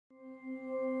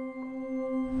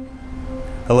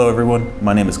Hello everyone,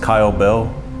 my name is Kyle Bell.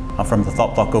 I'm from the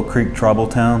Thoptocco Creek tribal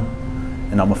town,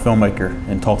 and I'm a filmmaker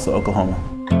in Tulsa, Oklahoma.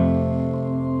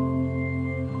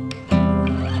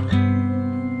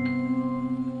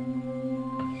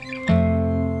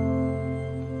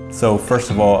 So first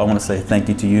of all, I want to say thank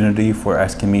you to Unity for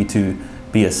asking me to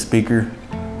be a speaker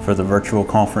for the virtual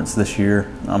conference this year.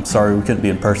 I'm sorry we couldn't be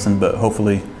in person, but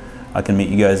hopefully I can meet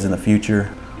you guys in the future.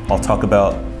 I'll talk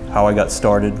about how I got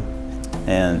started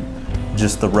and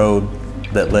just the road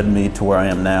that led me to where I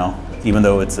am now. Even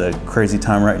though it's a crazy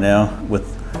time right now with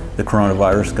the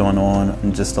coronavirus going on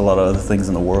and just a lot of other things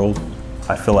in the world,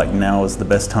 I feel like now is the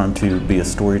best time to be a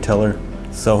storyteller.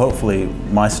 So hopefully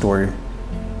my story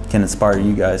can inspire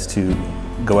you guys to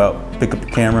go out, pick up a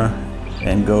camera,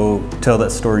 and go tell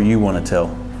that story you want to tell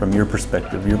from your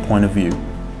perspective, your point of view.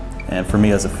 And for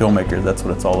me as a filmmaker, that's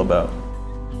what it's all about.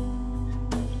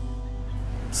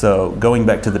 So going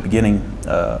back to the beginning,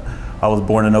 I was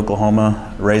born in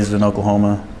Oklahoma, raised in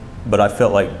Oklahoma, but I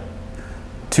felt like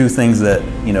two things that,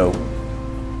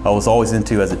 I was always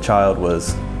into as a child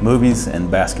was movies and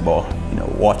basketball.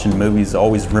 Watching movies, I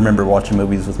always remember watching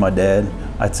movies with my dad.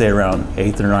 I'd say around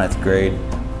 8th or 9th grade,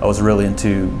 I was really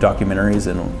into documentaries,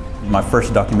 and my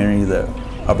first documentary that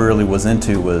I really was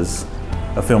into was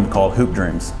a film called Hoop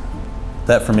Dreams.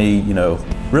 That for me,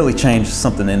 really changed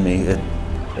something in me. It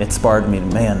inspired me,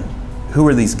 man, who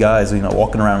are these guys,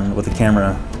 walking around with a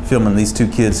camera, filming these two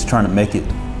kids trying to make it.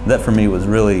 That for me was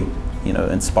really,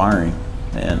 inspiring.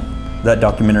 And that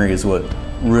documentary is what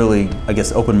really, I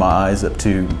guess, opened my eyes up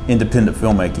to independent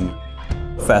filmmaking.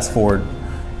 Fast forward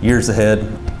years ahead,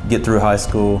 get through high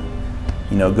school,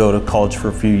 go to college for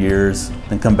a few years,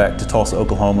 then come back to Tulsa,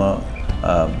 Oklahoma.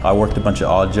 I worked a bunch of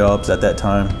odd jobs at that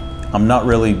time. I'm not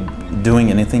really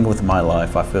doing anything with my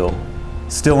life, I feel.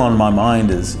 Still on my mind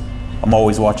is, I'm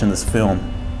always watching this film.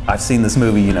 I've seen this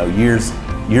movie, years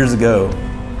ago.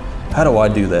 How do I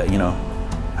do that,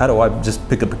 How do I just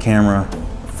pick up a camera,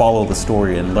 follow the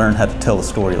story, and learn how to tell a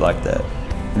story like that?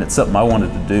 And it's something I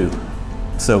wanted to do.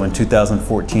 So in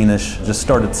 2014-ish, just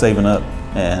started saving up,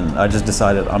 and I just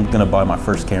decided I'm gonna buy my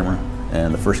first camera.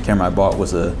 And the first camera I bought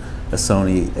was a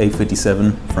Sony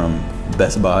A57 from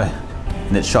Best Buy.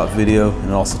 And it shot video, and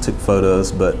it also took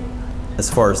photos, but as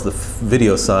far as the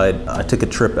video side, I took a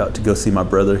trip out to go see my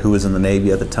brother, who was in the Navy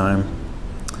at the time.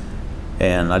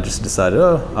 And I just decided,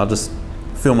 I'll just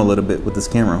film a little bit with this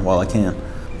camera while I can.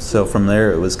 So from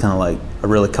there, it was kind of like, I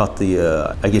really caught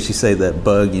the, I guess you say that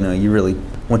bug, you really,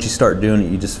 once you start doing it,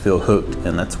 you just feel hooked,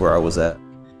 and that's where I was at.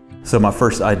 So my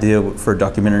first idea for a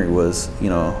documentary was,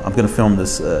 I'm gonna film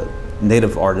this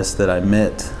native artist that I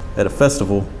met at a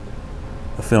festival,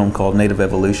 a film called Native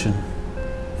Evolution.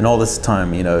 And all this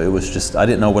time, it was just, I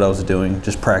didn't know what I was doing,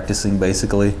 just practicing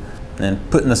basically, and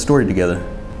putting a story together.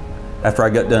 After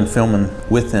I got done filming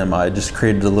with him, I just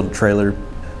created a little trailer,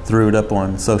 threw it up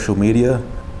on social media.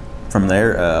 From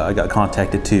there, I got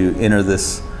contacted to enter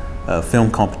this film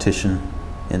competition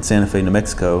in Santa Fe, New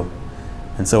Mexico.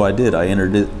 And so I did, I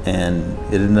entered it, and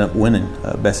it ended up winning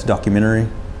Best Documentary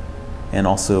and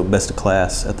also Best of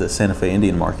Class at the Santa Fe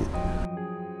Indian Market.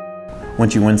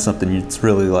 Once you win something, it's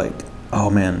really like, oh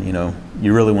man,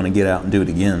 you really want to get out and do it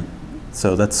again.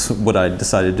 So that's what I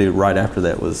decided to do right after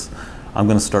that was, I'm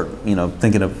going to start,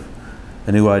 thinking of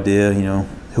a new idea,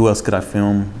 who else could I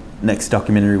film? Next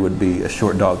documentary would be a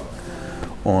short doc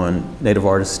on Native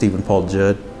artist Stephen Paul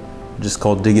Judd, just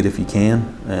called Dig It If You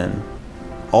Can. And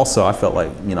also I felt like,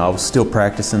 I was still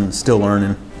practicing, still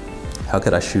learning. How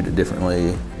could I shoot it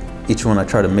differently? Each one I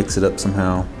try to mix it up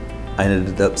somehow. I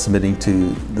ended up submitting to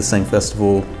the same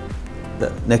festival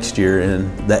that next year,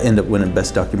 and that ended up winning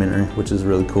Best Documentary, which is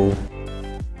really cool.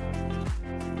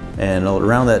 And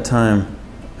around that time,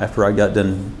 after I got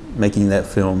done making that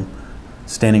film,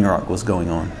 Standing Rock was going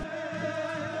on.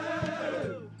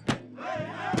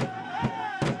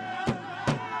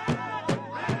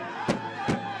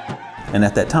 And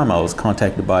at that time, I was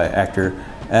contacted by actor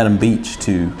Adam Beach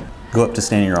to go up to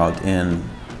Standing Rock and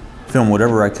film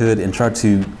whatever I could and try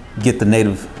to get the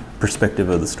Native perspective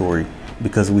of the story,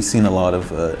 because we've seen a lot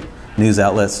of news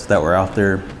outlets that were out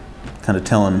there kind of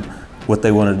telling what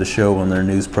they wanted to show on their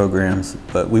news programs,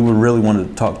 but we really wanted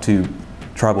to talk to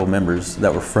tribal members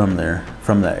that were from there,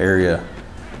 from that area.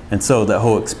 And so that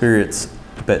whole experience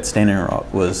at Standing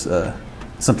Rock was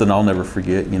something I'll never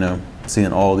forget,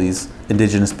 seeing all these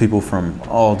indigenous people from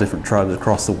all different tribes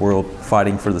across the world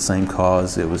fighting for the same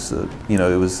cause. It was, it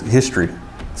was history.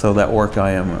 So that work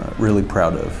I am really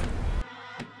proud of.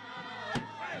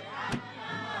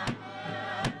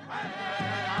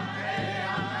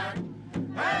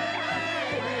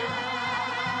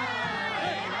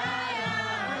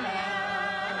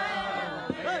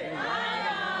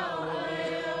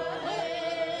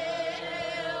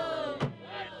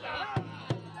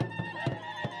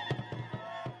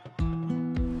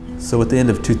 So at the end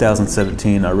of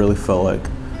 2017, I really felt like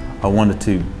I wanted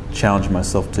to challenge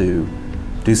myself to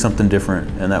do something different,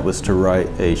 and that was to write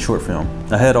a short film.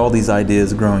 I had all these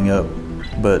ideas growing up,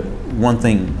 but one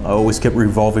thing I always kept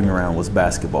revolving around was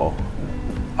basketball.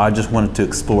 I just wanted to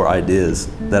explore ideas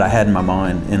that I had in my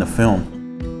mind in a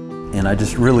film. And I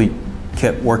just really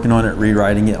kept working on it,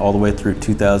 rewriting it all the way through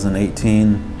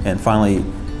 2018. And finally,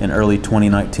 in early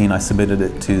 2019, I submitted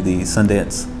it to the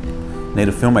Sundance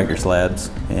Native Filmmakers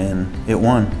Labs, and it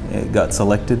won. It got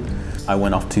selected. I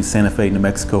went off to Santa Fe, New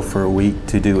Mexico for a week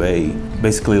to do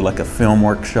basically like a film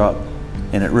workshop.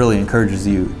 And it really encourages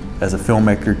you as a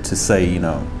filmmaker to say, you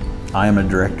know, I am a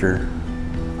director,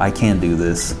 I can do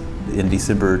this. In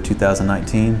December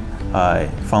 2019, I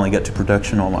finally got to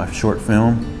production on my short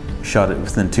film, shot it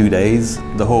within 2 days.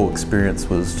 The whole experience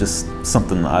was just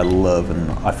something I love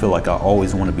and I feel like I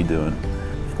always want to be doing.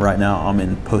 Right now I'm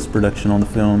in post-production on the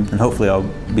film, and hopefully I'll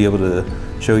be able to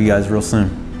show you guys real soon.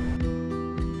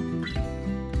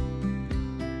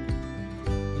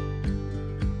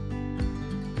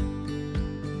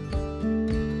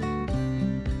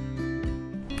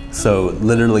 So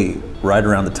literally right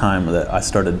around the time that I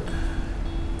started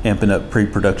amping up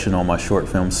pre-production on my short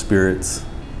film Spirits,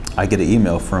 I get an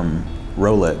email from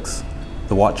Rolex,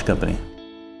 the watch company.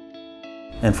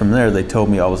 And from there they told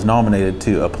me I was nominated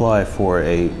to apply for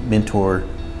a mentor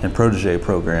and protege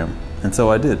program. And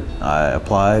so I did. I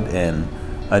applied and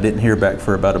I didn't hear back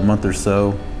for about a month or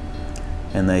so.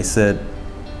 And they said,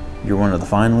 you're one of the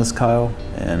finalists, Kyle,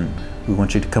 and we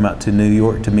want you to come out to New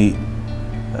York to meet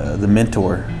the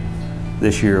mentor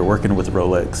this year working with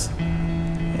Rolex.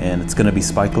 And it's gonna be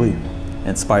Spike Lee.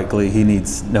 And Spike Lee, he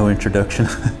needs no introduction.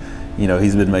 You know,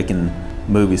 he's been making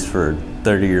movies for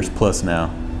 30 years plus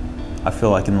now. I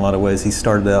feel like in a lot of ways he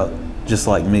started out just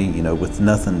like me, you know, with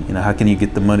nothing. You know, how can you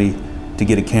get the money to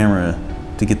get a camera,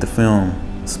 to get the film?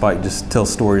 Spike just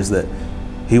tells stories that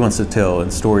he wants to tell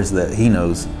and stories that he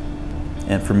knows.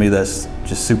 And for me, that's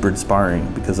just super inspiring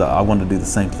because I want to do the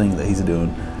same thing that he's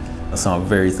doing. So I'm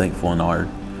very thankful and honored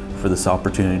for this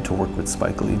opportunity to work with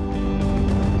Spike Lee.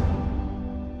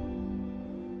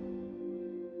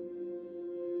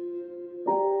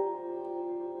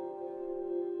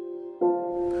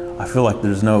 I feel like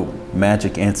there's no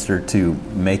magic answer to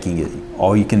making it.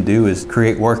 All you can do is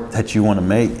create work that you want to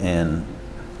make, and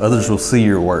others will see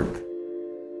your work.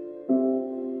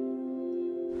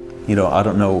 You know, I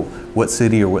don't know what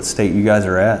city or what state you guys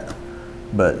are at,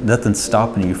 but nothing's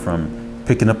stopping you from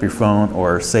picking up your phone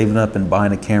or saving up and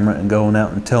buying a camera and going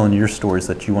out and telling your stories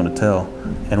that you want to tell.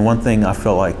 And one thing I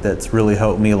felt like that's really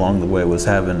helped me along the way was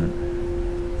having,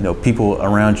 you know, people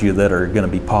around you that are going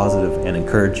to be positive and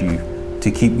encourage you to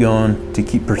keep going, to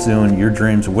keep pursuing your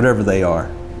dreams, whatever they are.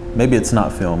 Maybe it's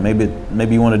not film, maybe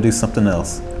you want to do something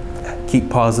else.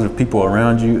 Keep positive people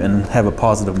around you and have a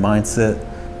positive mindset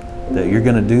that you're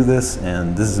going to do this,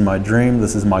 and this is my dream,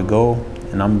 this is my goal,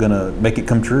 and I'm going to make it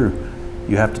come true.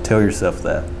 You have to tell yourself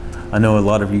that. I know a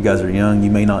lot of you guys are young,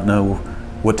 you may not know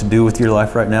what to do with your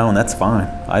life right now, and that's fine.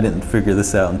 I didn't figure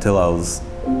this out until I was,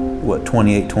 what,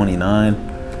 28, 29,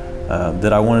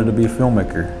 that I wanted to be a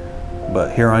filmmaker.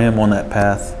 But here I am on that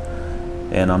path,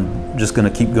 and I'm just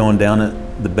going to keep going down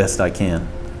it the best I can.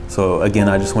 So again,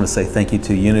 I just want to say thank you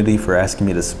to Unity for asking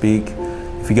me to speak.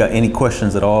 If you got any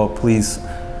questions at all, please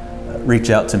reach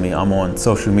out to me. I'm on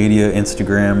social media,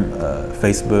 Instagram,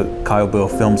 Facebook,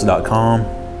 KyleBellFilms.com,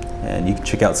 and you can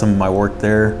check out some of my work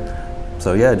there.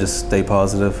 So yeah, just stay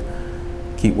positive,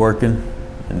 keep working,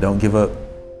 and don't give up.